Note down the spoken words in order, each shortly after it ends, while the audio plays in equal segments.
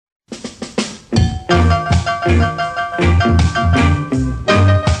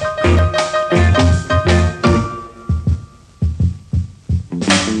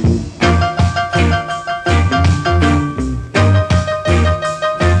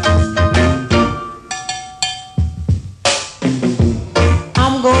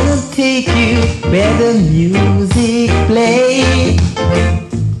take you where the music plays.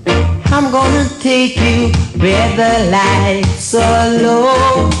 I'm gonna take you where the lights are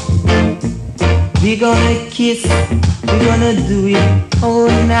low. We're gonna kiss, we're gonna do it all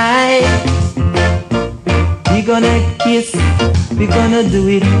night. We're gonna kiss, we're gonna do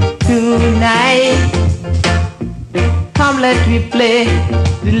it tonight. Come, let me play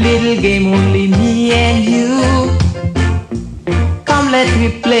the little game, only me and you. Come, let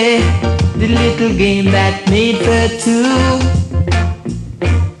me play the little game that made for two.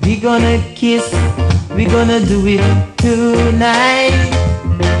 We're gonna kiss, we're gonna do it tonight.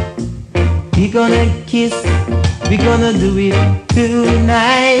 We're gonna kiss, we're gonna do it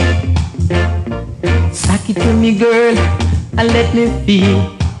tonight. Suck it to me, girl, and let me feel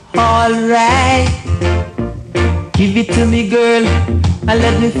alright. Give it to me, girl, and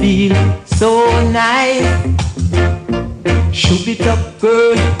let me feel so nice. Shoot it up,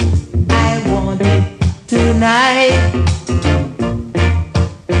 girl, I want it tonight.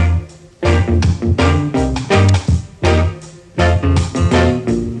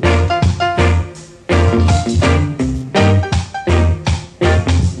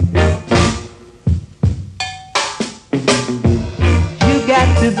 You got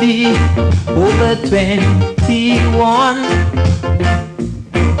to be over 21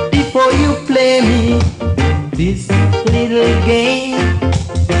 before you play me this little game.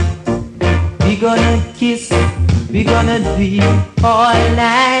 We're gonna kiss, we're gonna do it all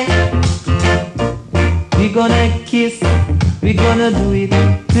night. We're gonna kiss, we're gonna do it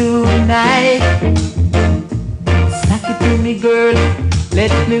tonight. Suck it to me, girl,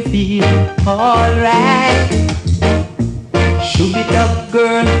 let me feel alright. Shoot it up,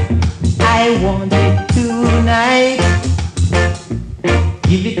 girl, I want it tonight.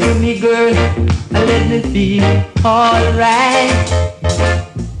 Give it to me, girl, and let me feel alright.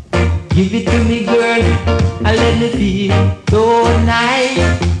 Give it to me, girl, and let me feel so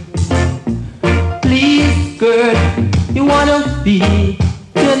nice. Please, girl, you wanna feel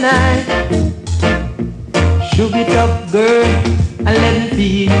tonight. Shoot it up, girl, and let me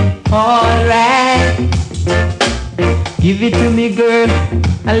feel alright. Give it to me, girl,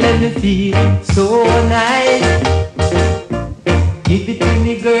 and let me feel so nice. Give it to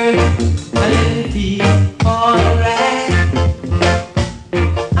me, girl.